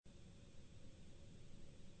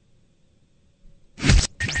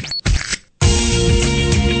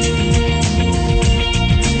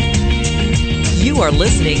are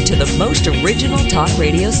listening to the most original talk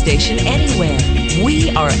radio station anywhere.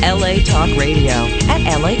 We are LA Talk Radio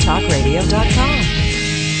at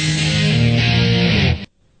latalkradio.com.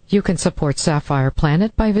 You can support Sapphire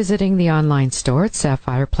Planet by visiting the online store at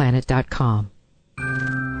sapphireplanet.com.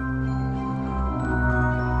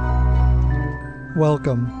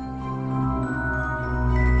 Welcome.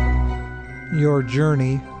 Your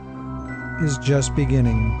journey is just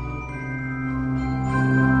beginning.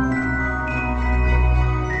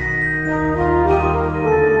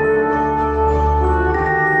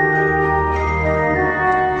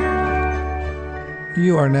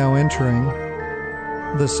 You are now entering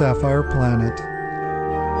the Sapphire Planet.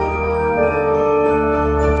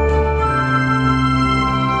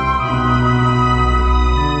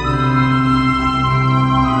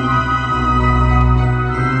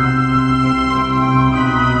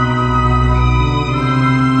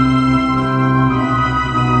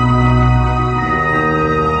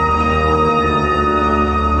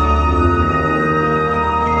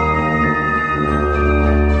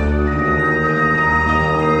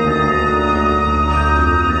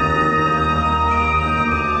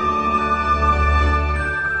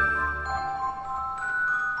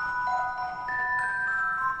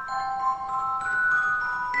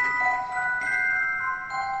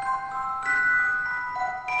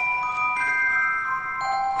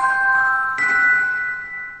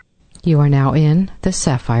 You are now in the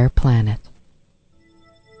Sapphire Planet.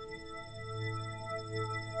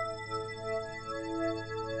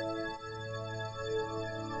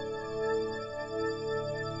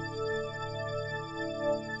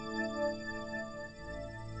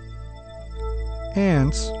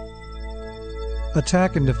 Ants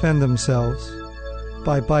attack and defend themselves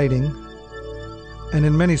by biting, and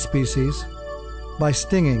in many species, by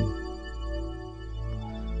stinging,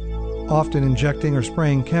 often injecting or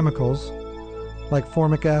spraying chemicals like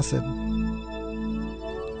formic acid.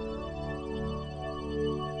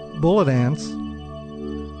 Bullet ants,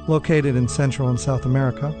 located in Central and South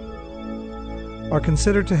America, are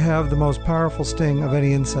considered to have the most powerful sting of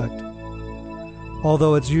any insect,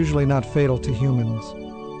 although it's usually not fatal to humans.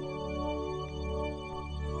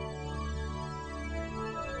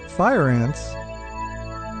 Fire ants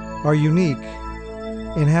are unique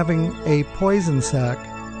in having a poison sac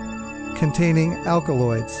containing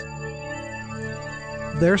alkaloids.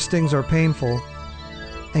 Their stings are painful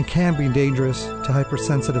and can be dangerous to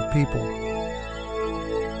hypersensitive people.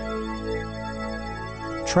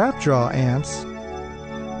 Trapjaw ants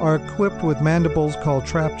are equipped with mandibles called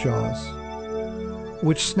trap jaws,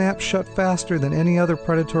 which snap shut faster than any other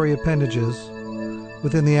predatory appendages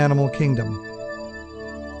within the animal kingdom.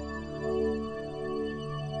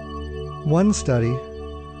 One study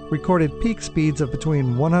recorded peak speeds of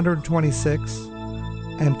between 126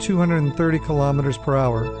 and 230 kilometers per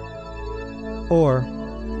hour, or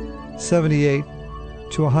 78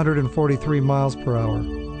 to 143 miles per hour,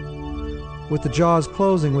 with the jaws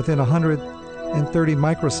closing within 130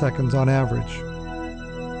 microseconds on average.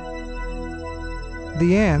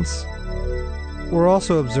 The ants were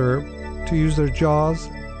also observed to use their jaws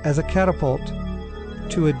as a catapult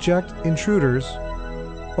to eject intruders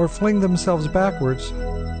or fling themselves backwards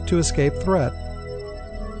to escape threat.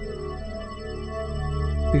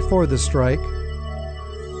 Before the strike,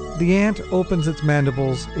 the ant opens its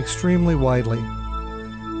mandibles extremely widely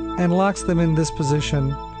and locks them in this position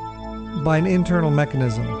by an internal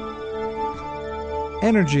mechanism.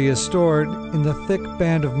 Energy is stored in the thick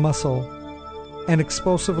band of muscle and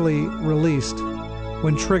explosively released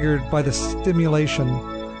when triggered by the stimulation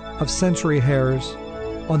of sensory hairs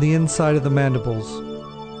on the inside of the mandibles.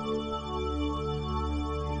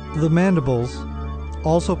 The mandibles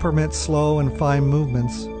also permit slow and fine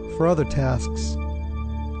movements for other tasks.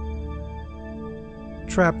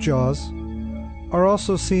 Trap jaws are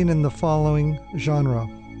also seen in the following genre: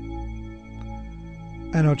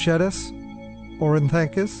 Anochetus,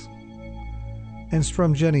 Ornithecus, and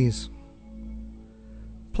Strumgenes,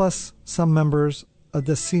 plus some members of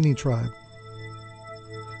the Sini tribe,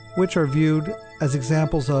 which are viewed as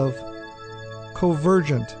examples of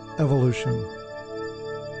convergent evolution.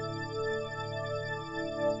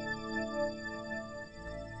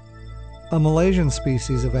 A Malaysian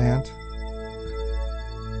species of ant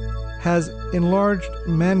has enlarged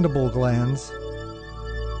mandible glands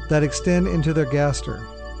that extend into their gaster.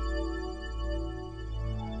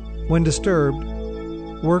 When disturbed,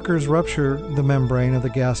 workers rupture the membrane of the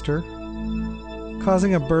gaster,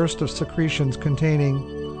 causing a burst of secretions containing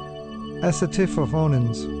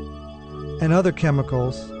acetylphonins and other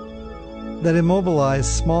chemicals that immobilize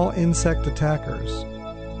small insect attackers.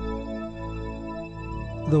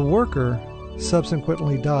 The worker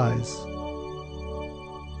subsequently dies.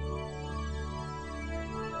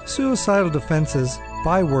 Suicidal defenses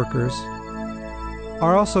by workers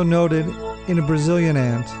are also noted in a Brazilian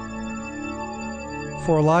ant,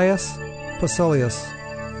 Phorlaeus pusilius,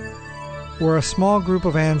 where a small group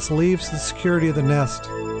of ants leaves the security of the nest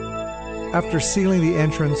after sealing the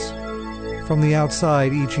entrance from the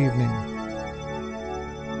outside each evening.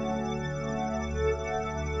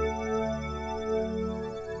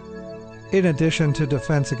 In addition to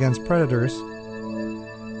defense against predators,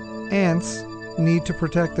 ants need to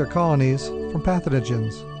protect their colonies from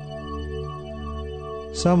pathogens.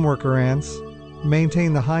 Some worker ants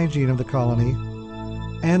maintain the hygiene of the colony,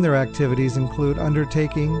 and their activities include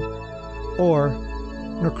undertaking or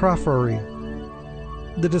necrophory,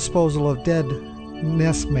 the disposal of dead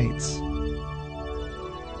nestmates.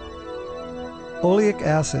 Oleic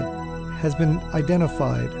acid has been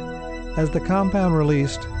identified as the compound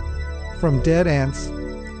released from dead ants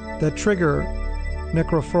that trigger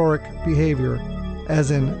necrophoric behavior,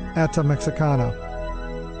 as in Atta mexicana.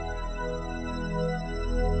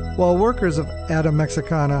 While workers of Atta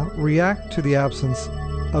mexicana react to the absence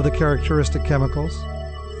of the characteristic chemicals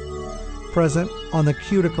present on the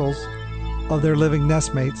cuticles of their living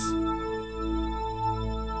nestmates,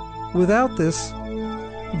 without this,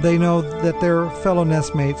 they know that their fellow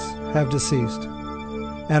nestmates have deceased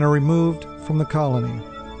and are removed from the colony.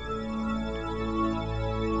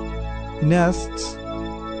 Nests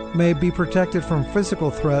may be protected from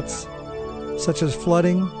physical threats such as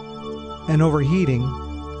flooding and overheating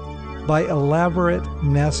by elaborate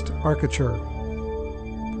nest architecture.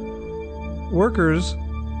 Workers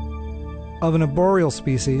of an arboreal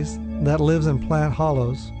species that lives in plant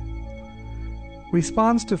hollows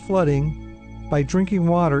responds to flooding by drinking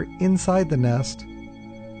water inside the nest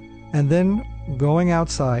and then going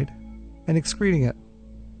outside and excreting it.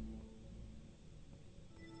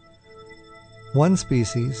 One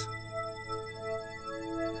species,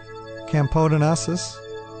 Campodonasus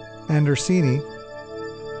anderseni,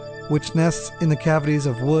 which nests in the cavities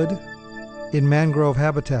of wood in mangrove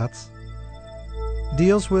habitats,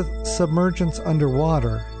 deals with submergence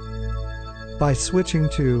underwater by switching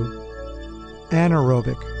to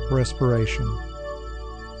anaerobic respiration.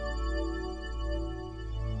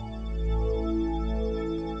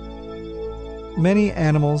 Many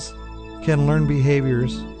animals can learn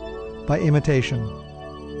behaviors by imitation,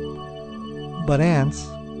 but ants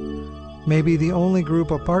may be the only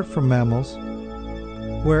group apart from mammals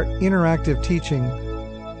where interactive teaching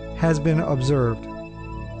has been observed.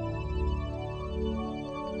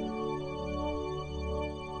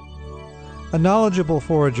 A knowledgeable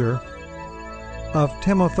forager of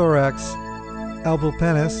Temothorax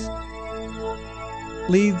albulpennis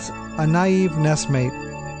leads a naive nestmate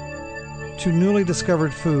to newly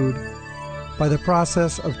discovered food by the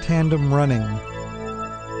process of tandem running.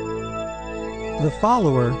 The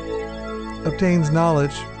follower obtains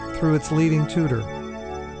knowledge through its leading tutor.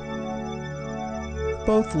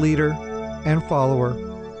 Both leader and follower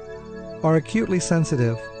are acutely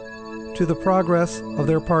sensitive to the progress of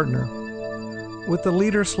their partner, with the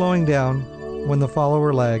leader slowing down when the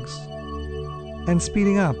follower lags and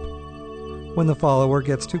speeding up when the follower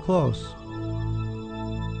gets too close.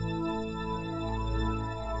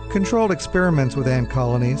 Controlled experiments with ant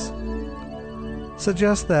colonies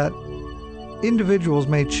suggest that individuals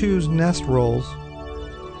may choose nest roles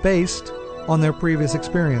based on their previous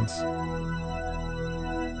experience.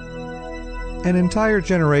 An entire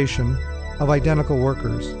generation of identical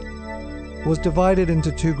workers was divided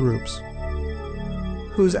into two groups,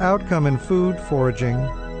 whose outcome in food foraging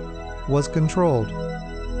was controlled.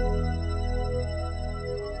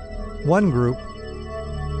 One group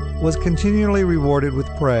was continually rewarded with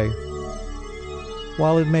prey,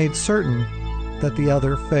 while it made certain that the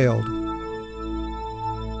other failed.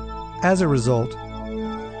 As a result,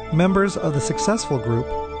 members of the successful group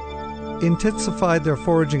intensified their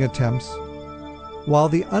foraging attempts, while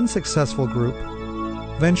the unsuccessful group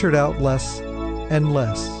ventured out less and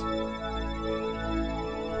less.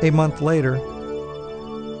 A month later,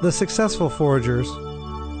 the successful foragers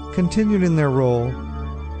continued in their role,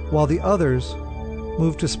 while the others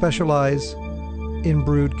moved to specialize in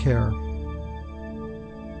brood care.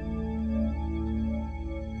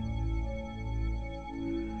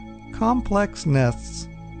 Complex nests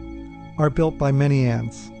are built by many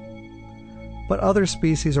ants, but other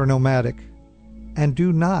species are nomadic and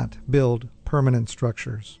do not build permanent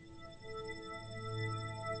structures.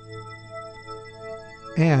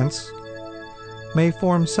 Ants may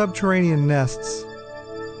form subterranean nests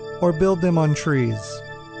or build them on trees.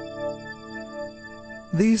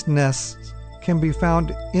 These nests can be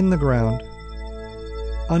found in the ground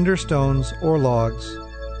under stones or logs,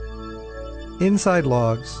 inside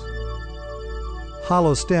logs,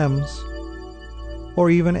 hollow stems, or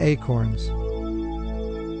even acorns.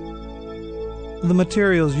 The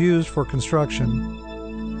materials used for construction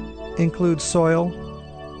include soil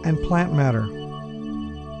and plant matter,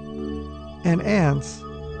 and ants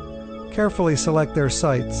carefully select their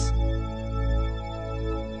sites.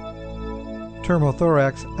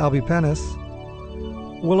 Termothorax albipennis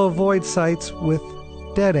will avoid sites with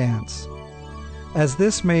dead ants, as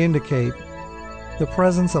this may indicate the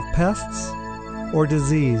presence of pests or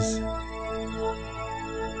disease.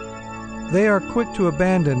 They are quick to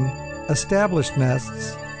abandon established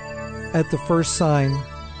nests at the first sign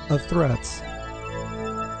of threats.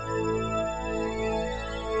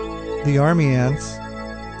 The army ants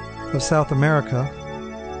of South America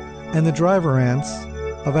and the driver ants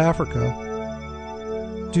of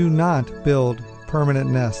Africa do not build permanent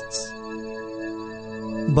nests,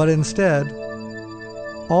 but instead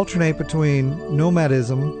alternate between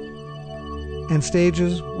nomadism and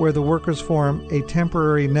stages where the workers form a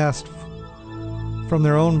temporary nest from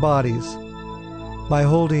their own bodies by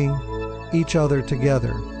holding each other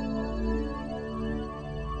together.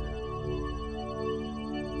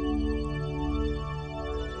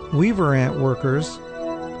 Weaver ant workers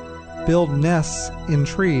build nests in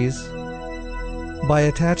trees by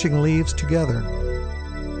attaching leaves together.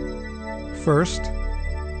 First,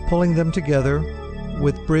 pulling them together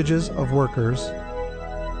with bridges of workers,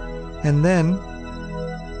 and then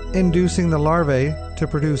inducing the larvae to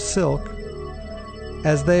produce silk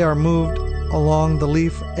as they are moved along the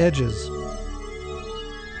leaf edges.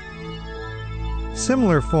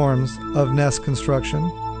 Similar forms of nest construction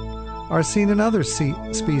are seen in other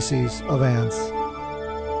species of ants.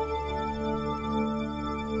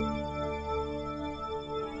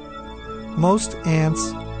 Most ants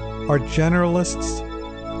are generalists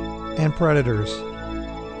and predators,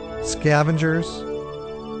 scavengers,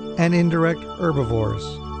 and indirect herbivores.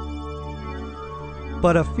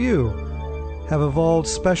 But a few have evolved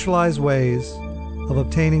specialized ways of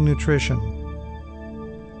obtaining nutrition.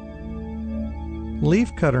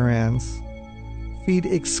 Leafcutter ants feed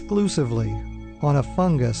exclusively on a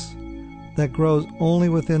fungus that grows only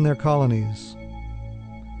within their colonies.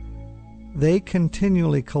 They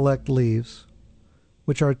continually collect leaves,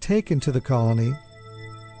 which are taken to the colony,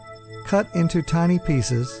 cut into tiny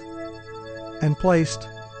pieces, and placed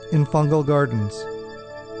in fungal gardens.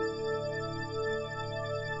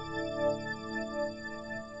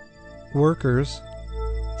 Workers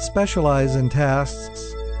specialize in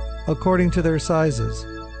tasks according to their sizes.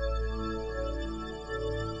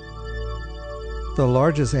 The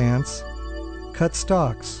largest ants cut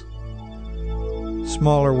stalks.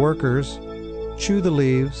 Smaller workers chew the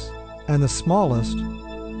leaves, and the smallest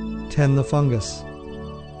tend the fungus.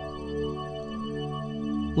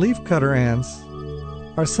 Leafcutter ants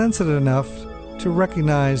are sensitive enough to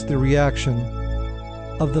recognize the reaction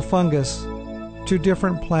of the fungus to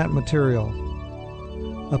different plant material,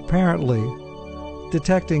 apparently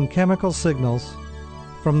detecting chemical signals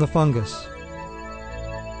from the fungus.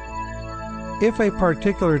 If a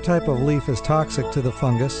particular type of leaf is toxic to the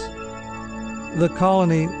fungus, the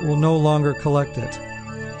colony will no longer collect it.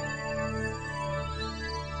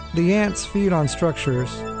 The ants feed on structures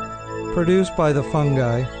produced by the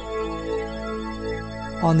fungi.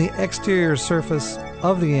 On the exterior surface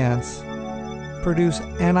of the ants produce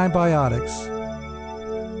antibiotics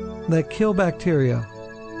that kill bacteria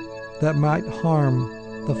that might harm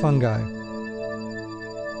the fungi.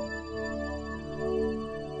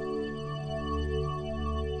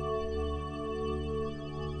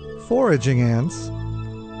 Foraging ants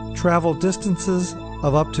travel distances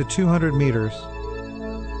of up to 200 meters,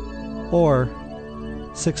 or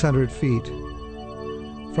 600 feet,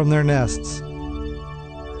 from their nests,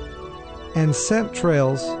 and scent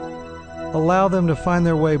trails allow them to find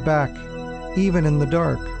their way back even in the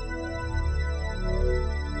dark.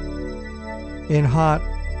 In hot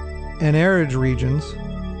and arid regions,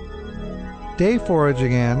 day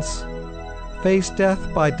foraging ants face death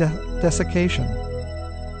by desiccation,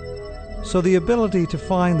 so the ability to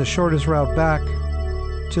find the shortest route back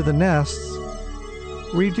to the nests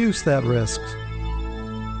reduce that risk.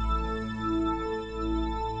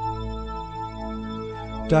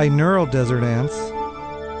 Diurnal desert ants,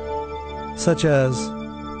 such as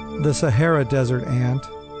the Sahara desert ant,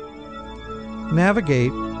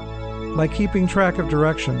 navigate by keeping track of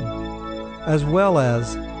direction as well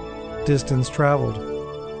as distance traveled.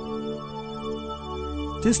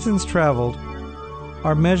 Distance traveled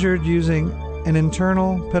are measured using an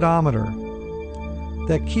internal pedometer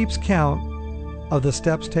that keeps count of the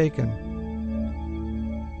steps taken.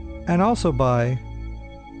 and also by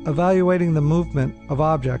evaluating the movement of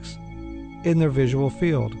objects in their visual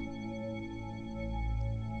field.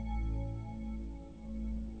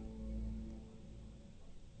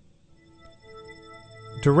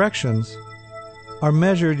 Directions are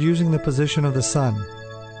measured using the position of the sun.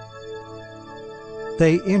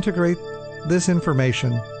 They integrate this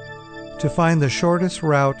information to find the shortest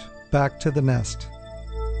route back to the nest.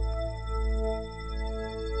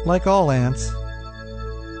 Like all ants,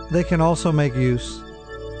 they can also make use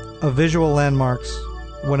of visual landmarks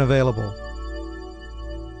when available,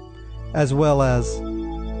 as well as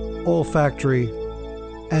olfactory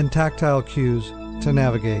and tactile cues to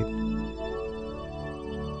navigate.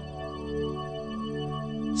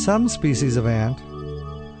 Some species of ant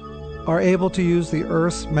are able to use the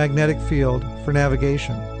Earth's magnetic field for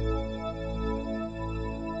navigation.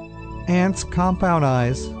 Ants' compound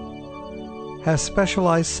eyes have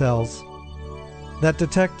specialized cells that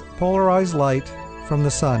detect polarized light from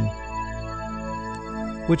the sun,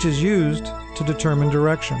 which is used to determine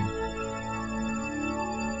direction.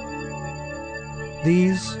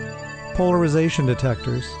 These polarization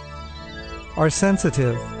detectors are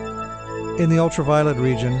sensitive in the ultraviolet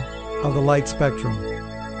region of the light spectrum.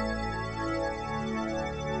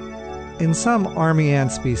 In some army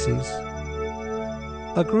ant species,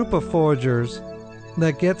 a group of foragers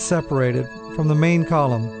that get separated from the main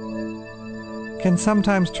column can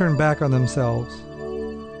sometimes turn back on themselves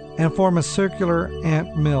and form a circular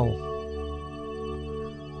ant mill.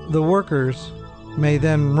 The workers may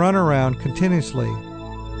then run around continuously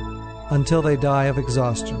until they die of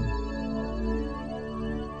exhaustion.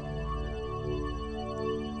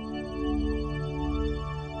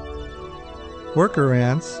 Worker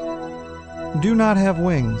ants do not have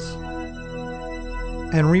wings,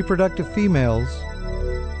 and reproductive females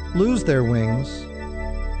lose their wings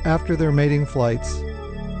after their mating flights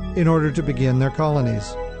in order to begin their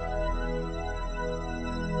colonies.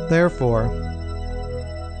 Therefore,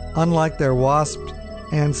 unlike their wasp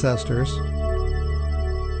ancestors,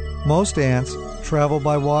 most ants travel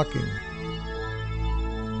by walking.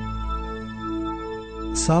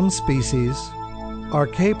 Some species are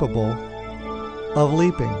capable of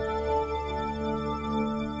leaping.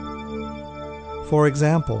 For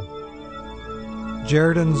example,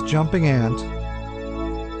 Jerden's jumping ant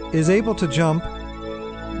is able to jump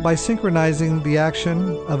by synchronizing the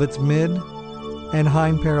action of its mid and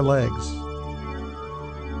hind pair legs.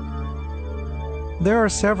 There are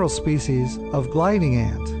several species of gliding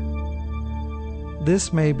ant.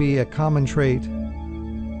 This may be a common trait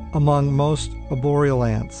among most arboreal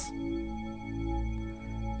ants.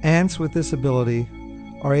 Ants with this ability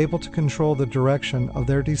are able to control the direction of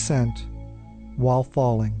their descent while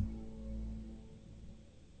falling.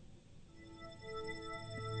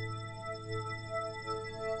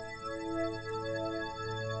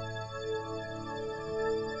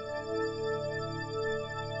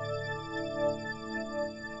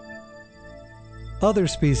 Other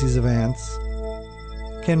species of ants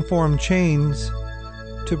can form chains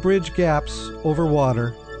to bridge gaps over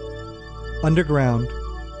water, underground,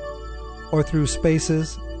 or through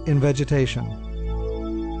spaces in vegetation.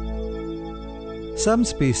 Some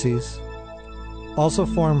species also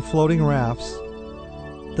form floating rafts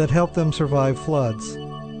that help them survive floods.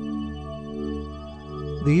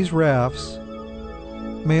 These rafts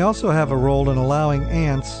may also have a role in allowing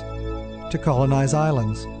ants to colonize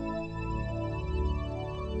islands.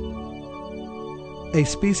 A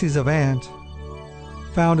species of ant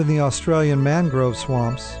found in the Australian mangrove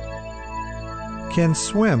swamps can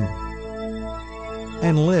swim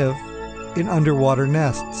and live in underwater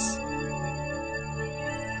nests.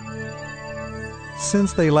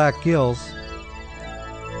 Since they lack gills,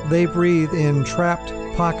 they breathe in trapped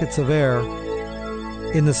pockets of air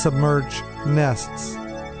in the submerged nests.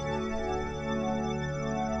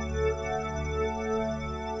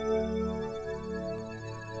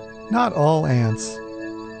 Not all ants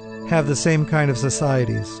have the same kind of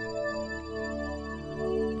societies.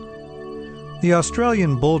 The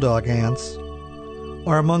Australian bulldog ants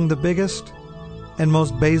are among the biggest and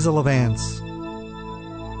most basal of ants.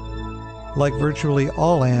 Like virtually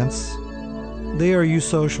all ants, they are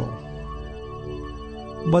eusocial,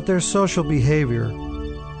 but their social behavior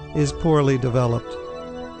is poorly developed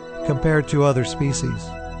compared to other species.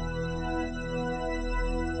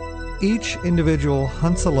 Each individual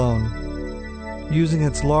hunts alone, using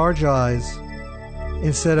its large eyes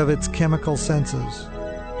instead of its chemical senses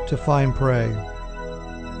to find prey.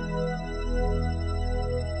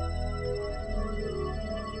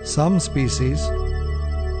 Some species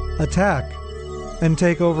attack and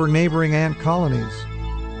take over neighboring ant colonies.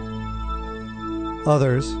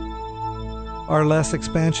 Others are less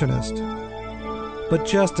expansionist, but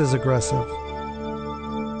just as aggressive.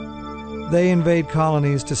 They invade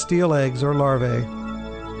colonies to steal eggs or larvae,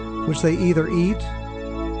 which they either eat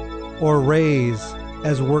or raise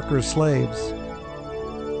as worker slaves.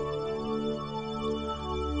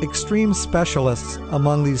 Extreme specialists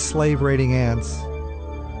among these slave-raiding ants,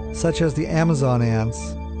 such as the Amazon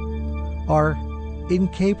ants, are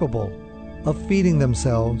incapable of feeding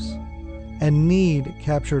themselves and need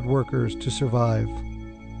captured workers to survive.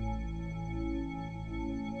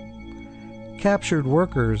 Captured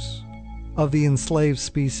workers of the enslaved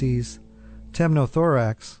species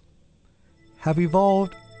Temnothorax have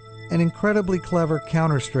evolved an incredibly clever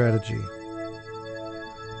counter-strategy.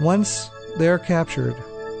 Once they are captured,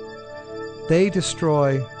 they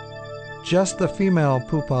destroy just the female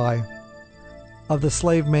pupae of the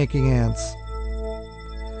slave-making ants,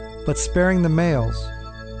 but sparing the males,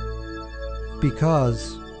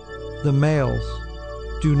 because the males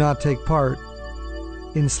do not take part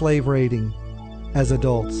in slave raiding as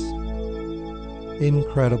adults.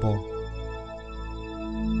 Incredible.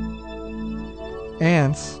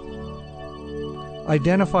 Ants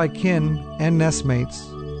identify kin and nestmates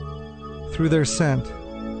through their scent,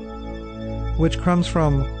 which comes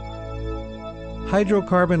from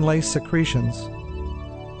hydrocarbon-laced secretions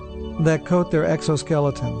that coat their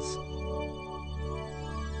exoskeletons.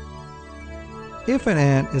 If an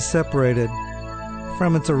ant is separated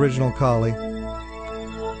from its original colony,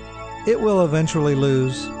 it will eventually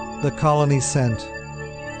lose the colony scent.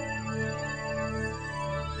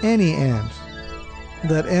 Any ant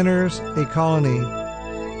that enters a colony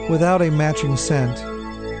without a matching scent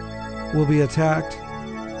will be attacked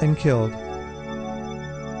and killed.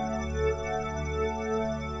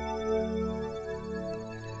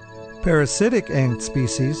 Parasitic ant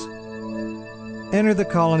species enter the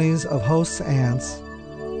colonies of host ants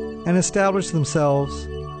and establish themselves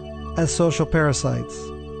as social parasites.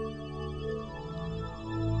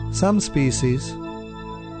 Some species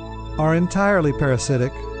are entirely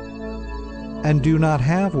parasitic and do not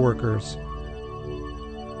have workers,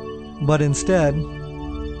 but instead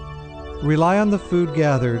rely on the food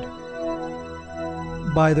gathered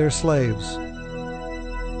by their slaves.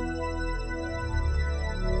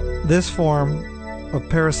 This form of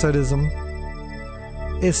parasitism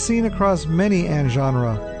is seen across many ant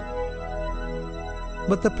genera,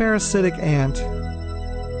 but the parasitic ant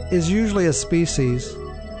is usually a species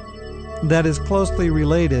that is closely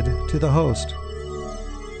related to the host.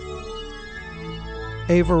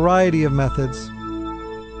 A variety of methods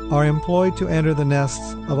are employed to enter the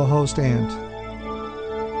nests of a host ant.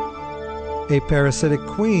 A parasitic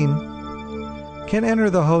queen can enter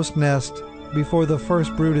the host nest before the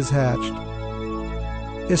first brood is hatched,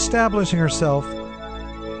 establishing herself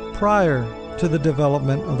prior to the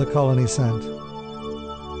development of the colony scent.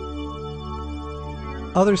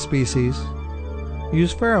 Other species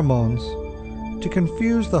use pheromones to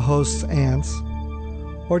confuse the host's ants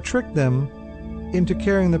or trick them into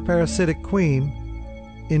carrying the parasitic queen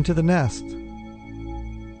into the nest.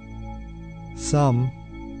 Some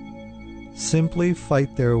simply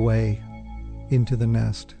fight their way into the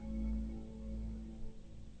nest.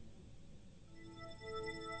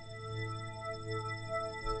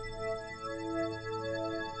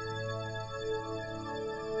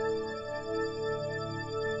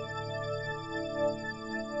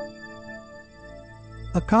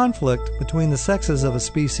 A conflict between the sexes of a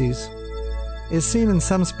species is seen in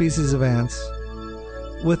some species of ants,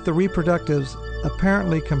 with the reproductives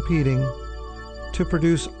apparently competing to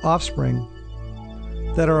produce offspring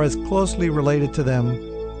that are as closely related to them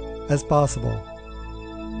as possible.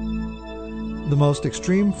 The most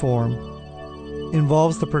extreme form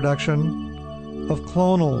involves the production of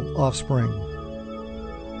clonal offspring.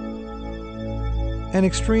 An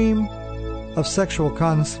extreme of sexual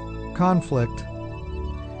conflict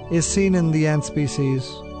is seen in the ant species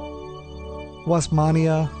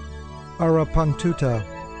Wasmannia arapunctuta,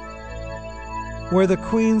 where the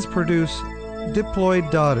queens produce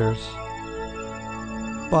diploid daughters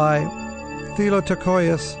by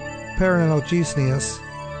Thyllotocoius parenogeneus,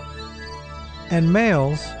 and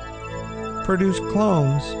males produce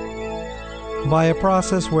clones by a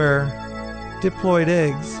process where diploid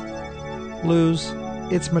eggs lose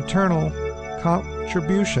its maternal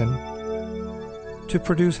contribution to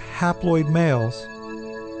produce haploid males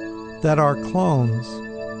that are clones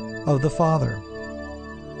of the father.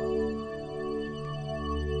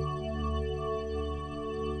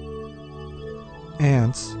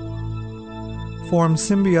 Ants form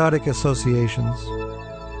symbiotic associations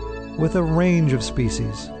with a range of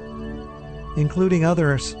species, including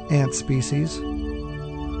other ant species,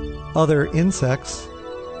 other insects,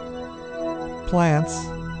 plants,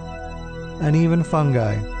 and even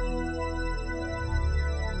fungi.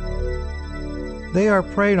 They are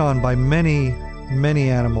preyed on by many, many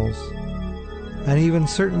animals, and even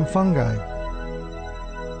certain fungi.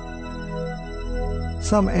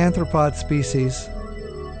 Some arthropod species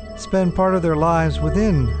spend part of their lives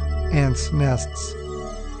within ants' nests,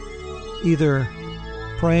 either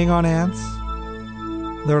preying on ants,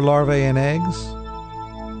 their larvae and eggs,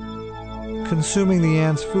 consuming the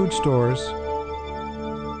ants' food stores,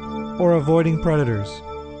 or avoiding predators.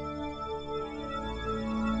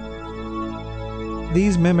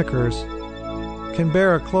 These mimickers can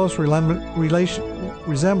bear a close resemblance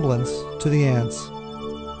to the ants.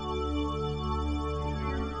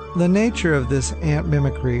 The nature of this ant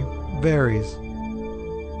mimicry varies,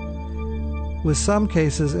 with some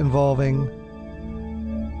cases involving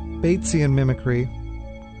Batesian mimicry,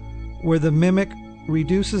 where the mimic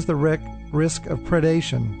reduces the risk of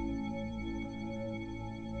predation.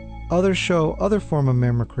 Others show other form of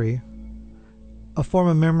mimicry, a form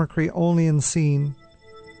of mimicry only seen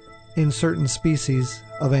in certain species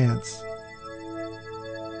of ants.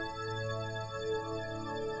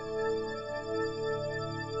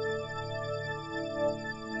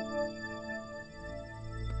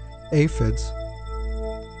 Aphids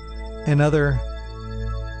and other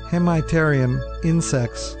hemipteran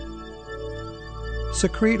insects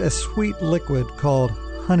secrete a sweet liquid called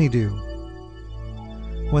honeydew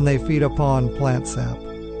when they feed upon plant sap.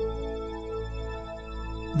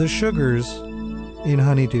 The sugars in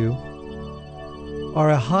honeydew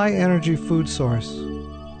are a high-energy food source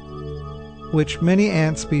which many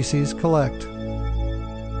ant species collect.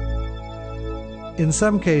 In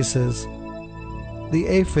some cases, the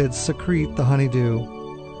aphids secrete the honeydew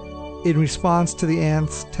in response to the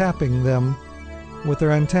ants tapping them with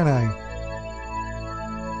their antennae.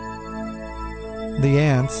 The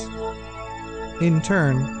ants, in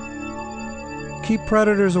turn, keep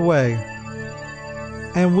predators away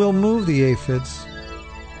and will move the aphids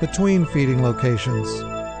between feeding locations.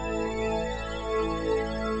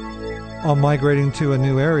 On migrating to a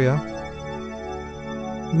new area,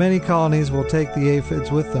 many colonies will take the aphids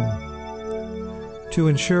with them to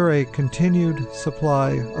ensure a continued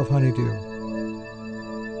supply of honeydew.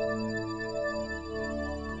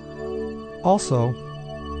 Also,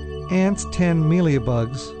 ants tend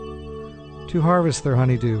mealybugs to harvest their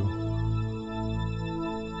honeydew.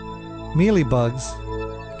 Mealybugs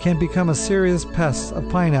can become a serious pest of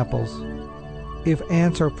pineapples if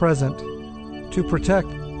ants are present to protect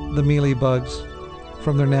the mealybugs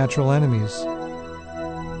from their natural enemies.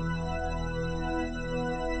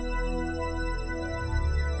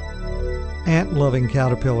 Ant-loving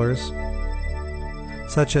caterpillars,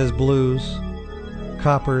 such as blues,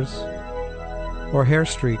 coppers, or hair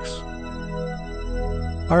streaks,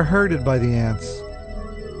 are herded by the ants,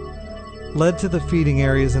 led to the feeding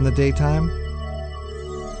areas in the daytime,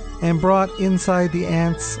 and brought inside the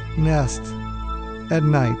ant's nest at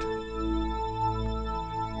night.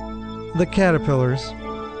 The caterpillars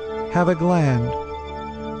have a gland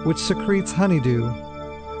which secretes honeydew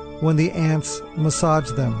when the ants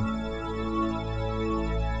massage them.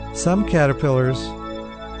 Some caterpillars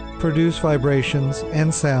produce vibrations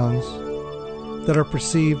and sounds that are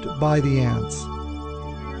perceived by the ants.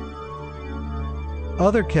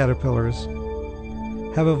 Other caterpillars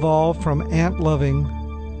have evolved from ant-loving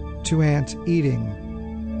to ant-eating.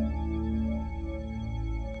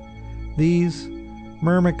 These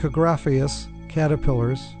Myrmecographeus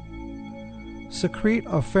caterpillars secrete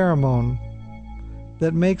a pheromone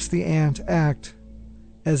that makes the ant act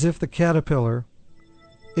as if the caterpillar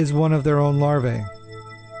is one of their own larvae.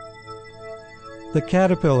 The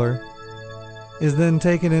caterpillar is then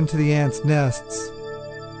taken into the ant's nests,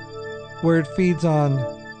 where it feeds on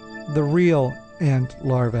the real ant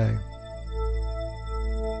larvae.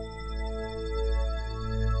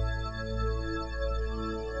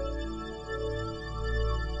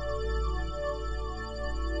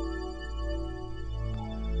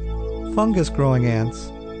 Fungus-growing ants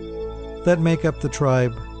that make up the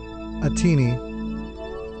tribe Attini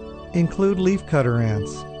include leafcutter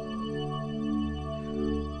ants.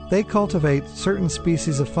 They cultivate certain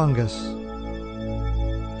species of fungus.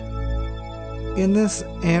 In this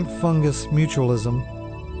ant-fungus mutualism,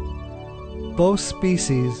 both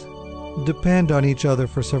species depend on each other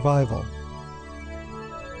for survival.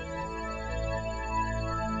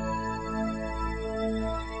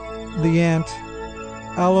 The ant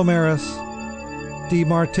Allomeris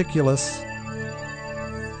demarticulus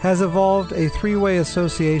has evolved a three-way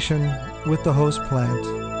association with the host plant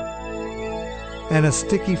and a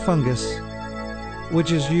sticky fungus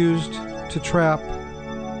which is used to trap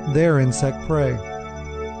their insect prey.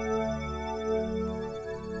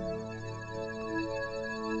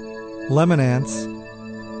 Lemon ants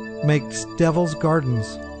make devil's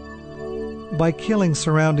gardens by killing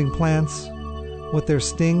surrounding plants with their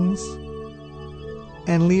stings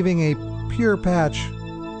and leaving a pure patch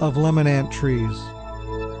of lemon ant trees.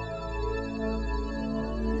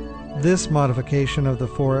 This modification of the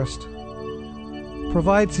forest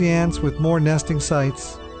provides the ants with more nesting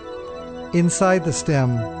sites inside the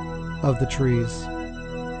stem of the trees.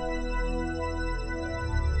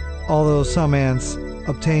 Although some ants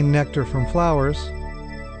obtain nectar from flowers,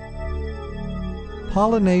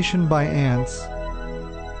 pollination by ants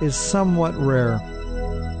is somewhat rare.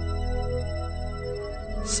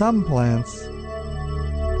 Some plants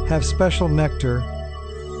have special nectar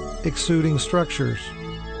exuding structures,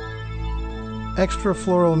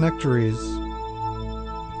 extrafloral nectaries,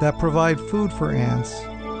 that provide food for ants,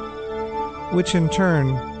 which in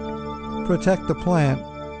turn protect the plant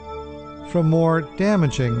from more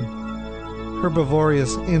damaging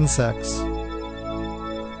herbivorous insects.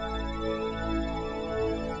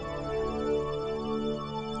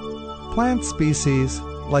 Plant species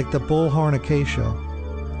like the bullhorn acacia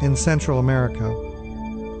in Central America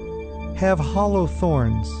have hollow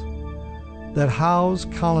thorns that house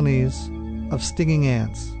colonies of stinging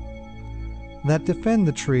ants that defend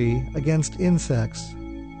the tree against insects,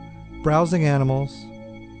 browsing animals,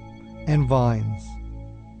 and vines.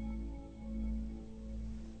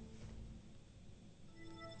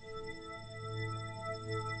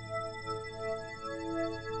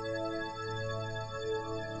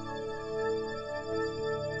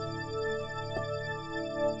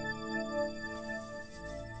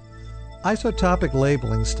 Isotopic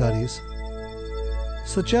labeling studies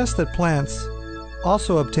suggest that plants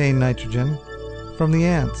also obtain nitrogen from the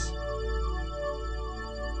ants.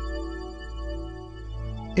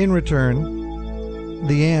 In return,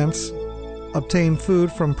 the ants obtain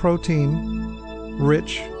food from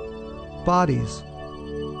protein-rich bodies.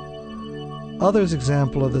 Others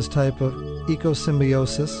example of this type of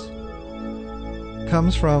ecosymbiosis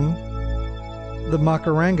comes from the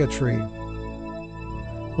macaranga tree,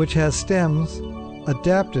 which has stems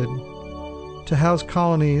adapted to house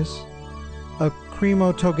colonies of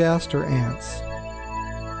Cremotogaster ants.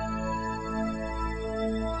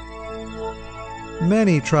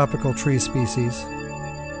 Many tropical tree species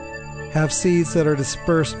have seeds that are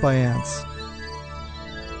dispersed by ants.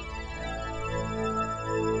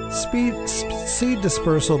 Seed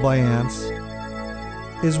dispersal by ants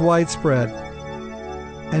is widespread,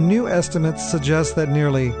 and new estimates suggest that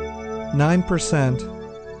nearly 9%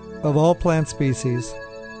 of all plant species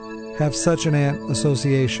have such an ant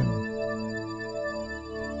association.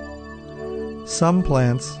 Some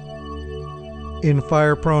plants in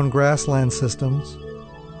fire-prone grassland systems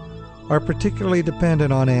are particularly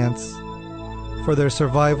dependent on ants for their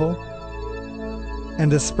survival and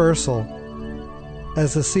dispersal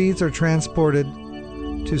as the seeds are transported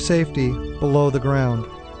to safety below the ground.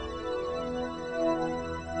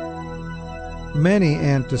 Many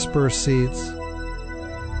ant-dispersed seeds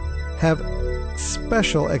have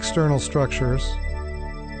special external structures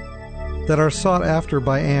that are sought after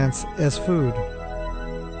by ants as food.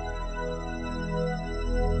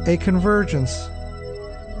 A convergence,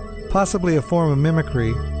 possibly a form of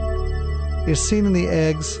mimicry, is seen in the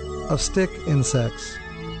eggs of stick insects.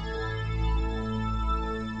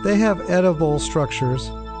 They have edible structures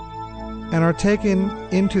and are taken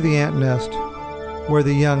into the ant nest where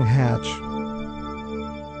the young hatch.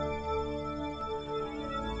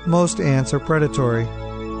 Most ants are predatory,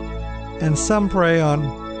 and some prey on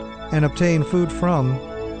and obtain food from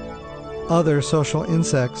other social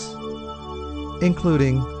insects,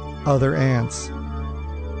 including other ants.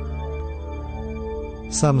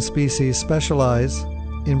 Some species specialize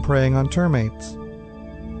in preying on termites,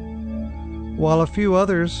 while a few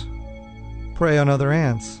others prey on other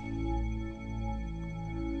ants.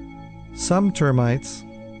 Some termites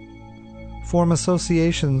form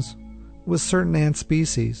associations with certain ant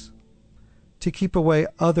species to keep away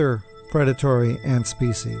other predatory ant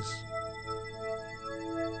species.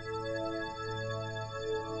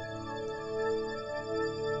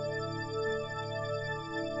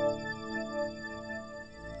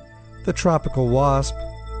 The tropical wasp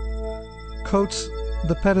coats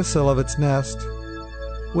the pedicel of its nest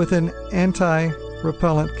with an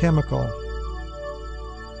anti-repellent chemical.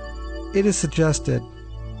 It is suggested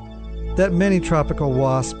that many tropical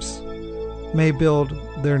wasps may build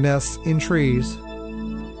their nests in trees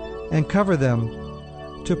and cover them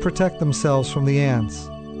to protect themselves from the ants.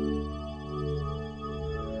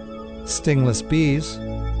 Stingless bees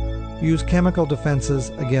use chemical defenses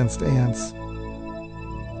against ants.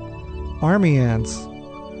 Army ants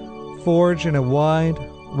forage in a wide,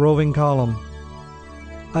 roving column,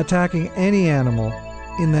 attacking any animal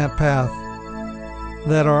in that path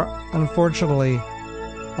that are unfortunately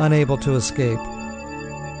unable to escape.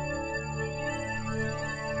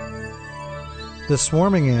 The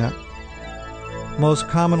swarming ant, most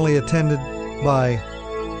commonly attended by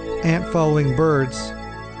ant-following birds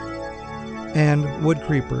and wood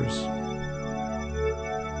creepers.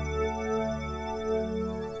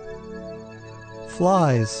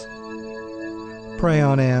 Flies prey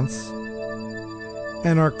on ants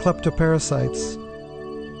and are kleptoparasites,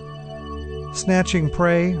 snatching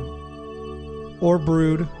prey or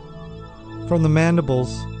brood from the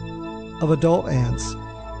mandibles of adult ants.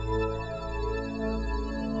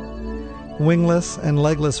 Wingless and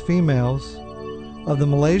legless females of the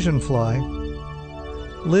Malaysian fly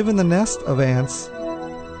live in the nest of ants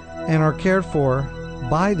and are cared for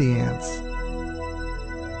by the ants.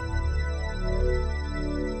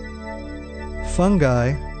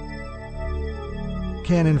 Fungi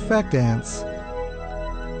can infect ants,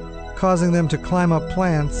 causing them to climb up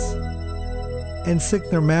plants and sink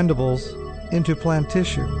their mandibles into plant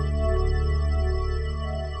tissue.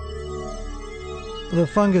 The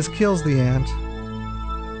fungus kills the ant,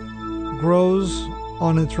 grows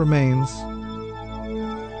on its remains,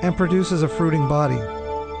 and produces a fruiting body.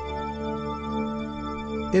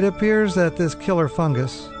 It appears that this killer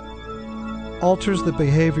fungus alters the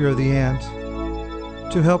behavior of the ant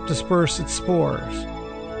to help disperse its spores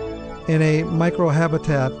in a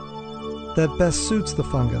microhabitat that best suits the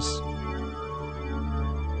fungus.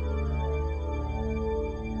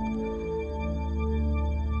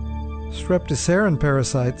 Streptocerran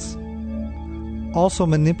parasites also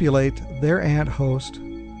manipulate their ant host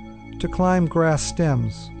to climb grass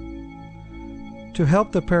stems to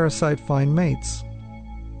help the parasite find mates.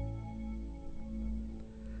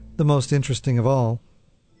 The most interesting of all,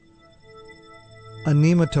 a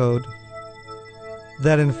nematode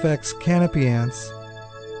that infects canopy ants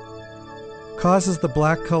causes the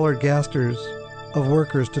black-colored gasters of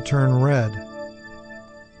workers to turn red.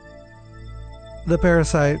 The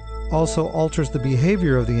parasite also alters the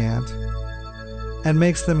behavior of the ant and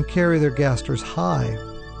makes them carry their gasters high.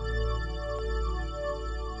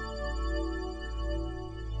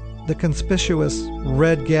 The conspicuous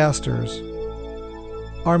red gasters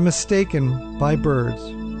are mistaken by birds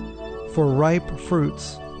for ripe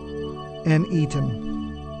fruits and eaten.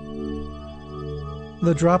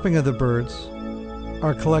 The dropping of the birds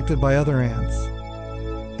are collected by other ants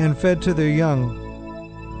and fed to their young,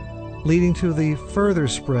 leading to the further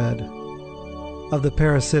spread of the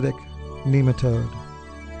parasitic nematode.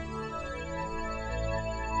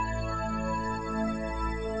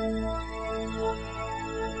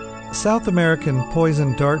 South American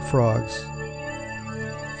poison dart frogs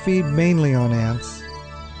feed mainly on ants,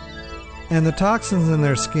 and the toxins in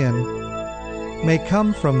their skin may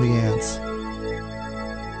come from the ants.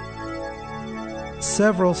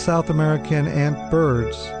 Several South American ant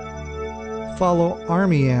birds follow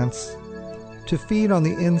army ants to feed on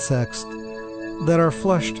the insects that are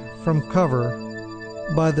flushed from cover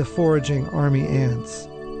by the foraging army ants.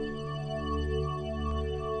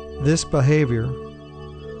 This behavior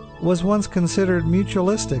was once considered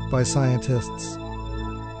mutualistic by scientists,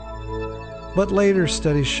 but later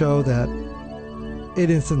studies show that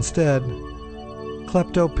it is instead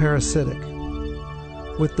kleptoparasitic,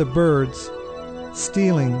 with the birds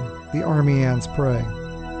stealing the army ants' prey.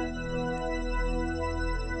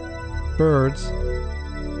 Birds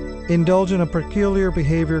indulge in a peculiar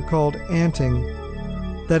behavior called anting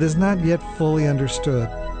that is not yet fully understood.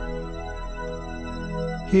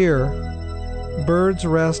 Here, birds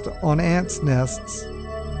rest on ants' nests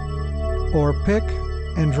or pick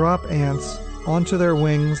and drop ants onto their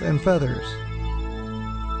wings and feathers.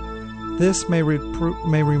 This may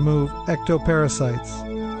remove ectoparasites.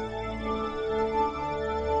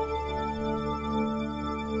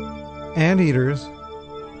 Anteaters,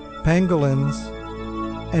 pangolins,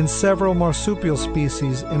 and several marsupial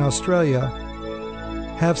species in Australia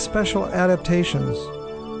have special adaptations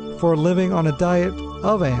for living on a diet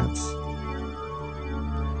of ants.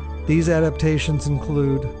 These adaptations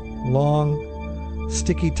include long,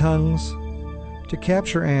 sticky tongues to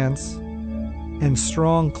capture ants and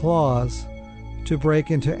strong claws to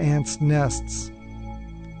break into ants' nests.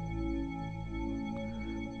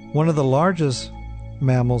 One of the largest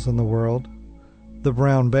mammals in the world, the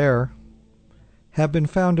brown bear, have been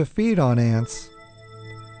found to feed on ants,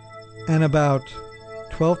 and about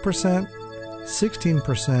 12%,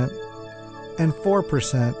 16%, and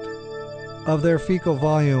 4% of their fecal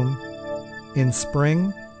volume in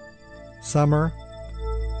spring, summer,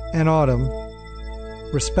 and autumn,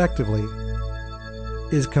 respectively,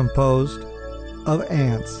 is composed of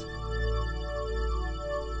ants.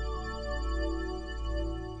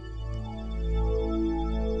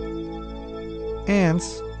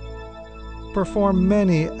 Ants perform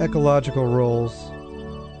many ecological roles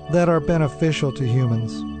that are beneficial to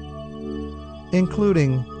humans,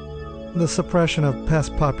 including the suppression of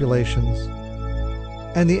pest populations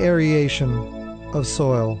and the aeration of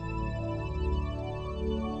soil.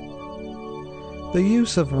 The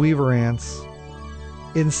use of weaver ants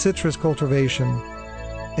in citrus cultivation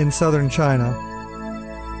in southern China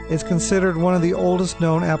is considered one of the oldest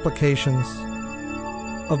known applications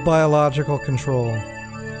of biological control.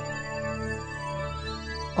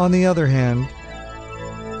 On the other hand,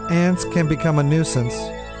 ants can become a nuisance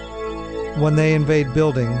when they invade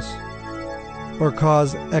buildings or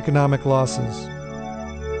cause economic losses.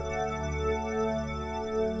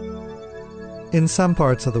 In some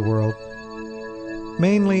parts of the world,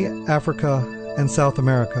 mainly Africa and South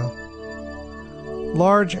America,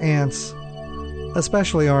 large ants,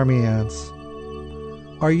 especially army ants,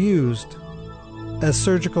 are used as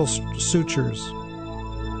surgical sutures.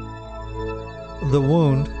 The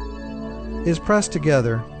wound is pressed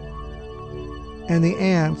together and the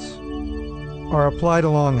ants are applied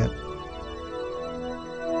along it.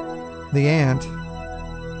 The ant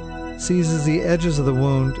seizes the edges of the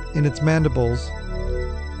wound in its mandibles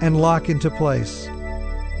and lock into place.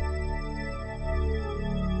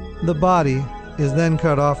 The body is then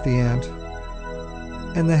cut off the ant,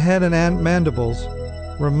 and the head and ant mandibles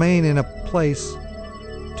remain in a place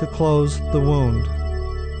to close the wound.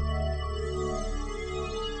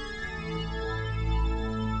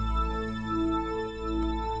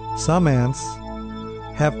 Some ants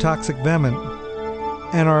have toxic venom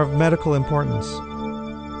and are of medical importance.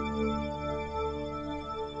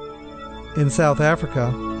 In South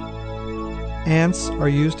Africa, ants are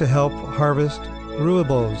used to help harvest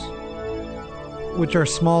rooibos, which are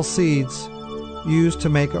small seeds used to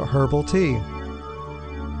make a herbal tea.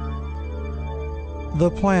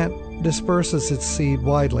 The plant disperses its seed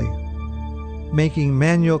widely, making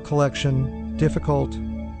manual collection difficult,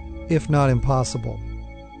 if not impossible.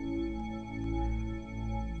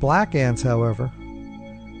 Black ants, however,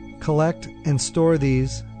 collect and store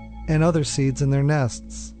these and other seeds in their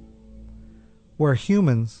nests, where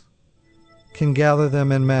humans can gather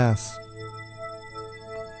them en masse.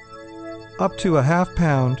 Up to a half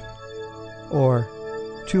pound, or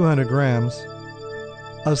 200 grams,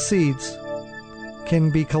 of seeds can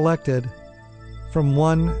be collected from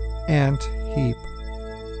one ant heap.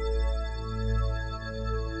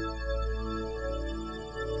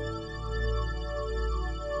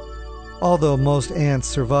 Although most ants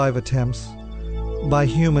survive attempts by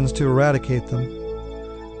humans to eradicate them,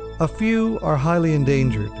 a few are highly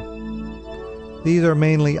endangered. These are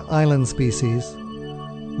mainly island species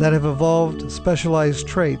that have evolved specialized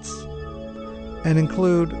traits and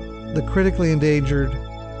include the critically endangered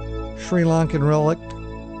Sri Lankan relic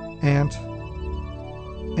ant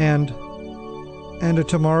and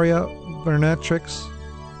Andotamaria vernatrix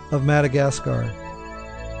of Madagascar.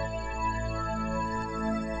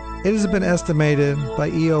 It has been estimated by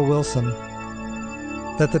E.O. Wilson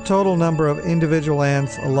that the total number of individual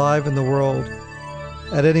ants alive in the world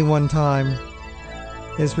at any one time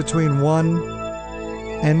is between 1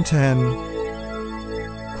 and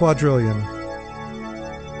 10 quadrillion.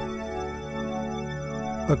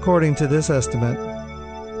 According to this estimate,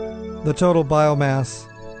 the total biomass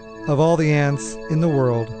of all the ants in the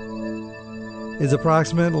world is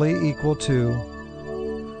approximately equal to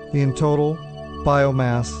the total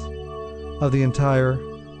biomass of the entire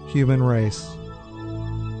human race.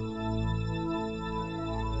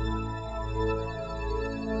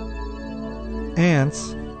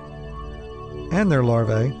 Ants and their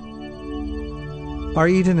larvae are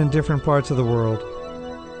eaten in different parts of the world.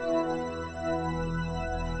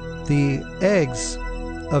 The eggs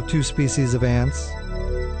of two species of ants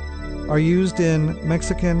are used in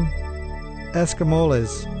Mexican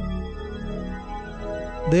escamoles.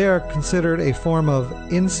 They are considered a form of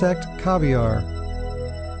insect caviar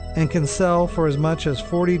and can sell for as much as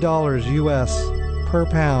 $40 US per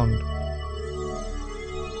pound.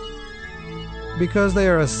 Because they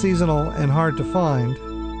are seasonal and hard to find,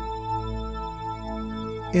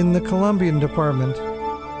 in the Colombian department,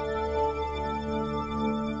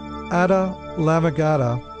 Ada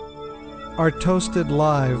lavagata are toasted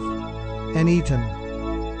live and eaten.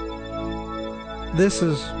 This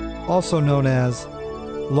is also known as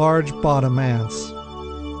large bottom ants.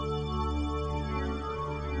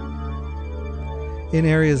 In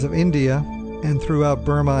areas of India and throughout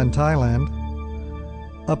Burma and Thailand,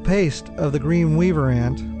 a paste of the green weaver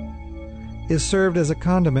ant is served as a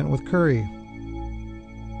condiment with curry.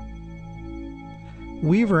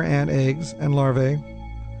 Weaver ant eggs and larvae,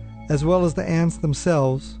 as well as the ants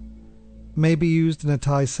themselves, may be used in a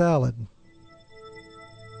Thai salad.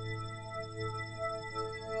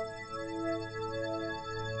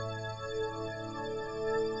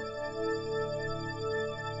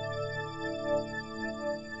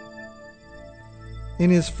 In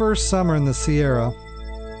his first summer in the Sierra,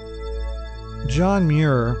 John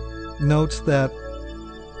Muir notes that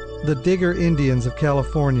the Digger Indians of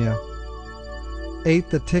California ate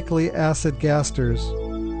the tickly acid gasters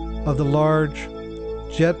of the large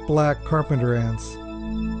jet-black carpenter ants.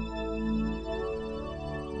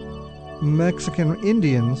 Mexican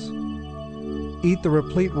Indians eat the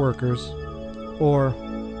replete workers, or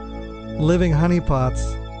living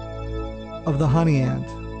honeypots, of the honey ant.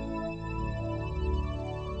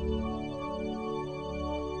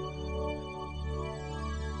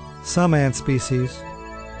 Some ant species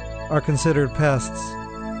are considered pests,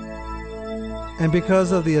 and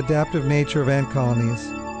because of the adaptive nature of ant colonies,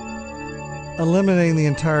 eliminating the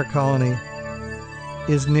entire colony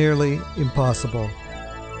is nearly impossible.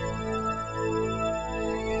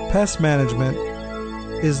 Pest management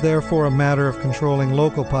is therefore a matter of controlling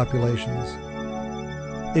local populations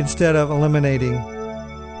instead of eliminating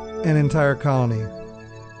an entire colony,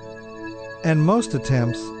 and most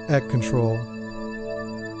attempts at control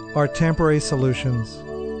are temporary solutions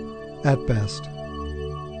at best.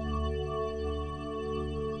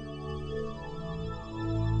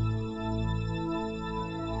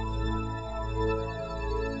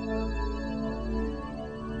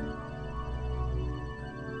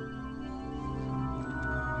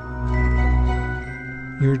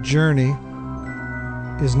 Your journey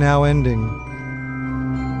is now ending.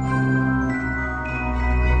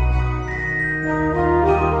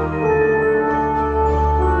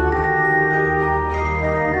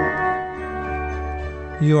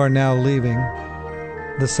 You are now leaving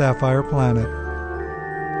the Sapphire Planet.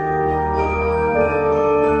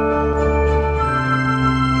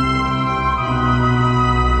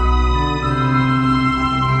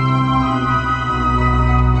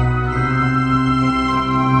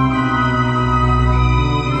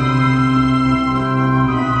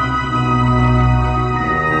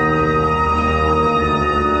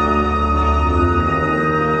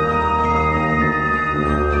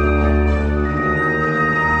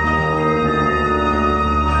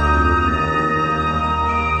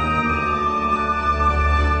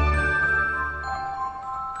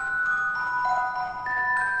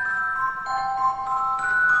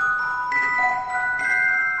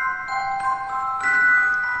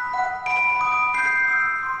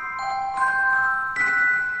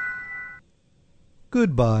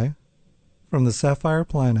 Goodbye from the Sapphire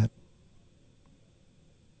Planet.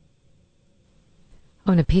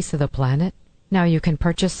 Own a piece of the planet? Now you can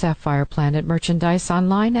purchase Sapphire Planet merchandise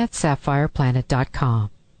online at sapphireplanet.com.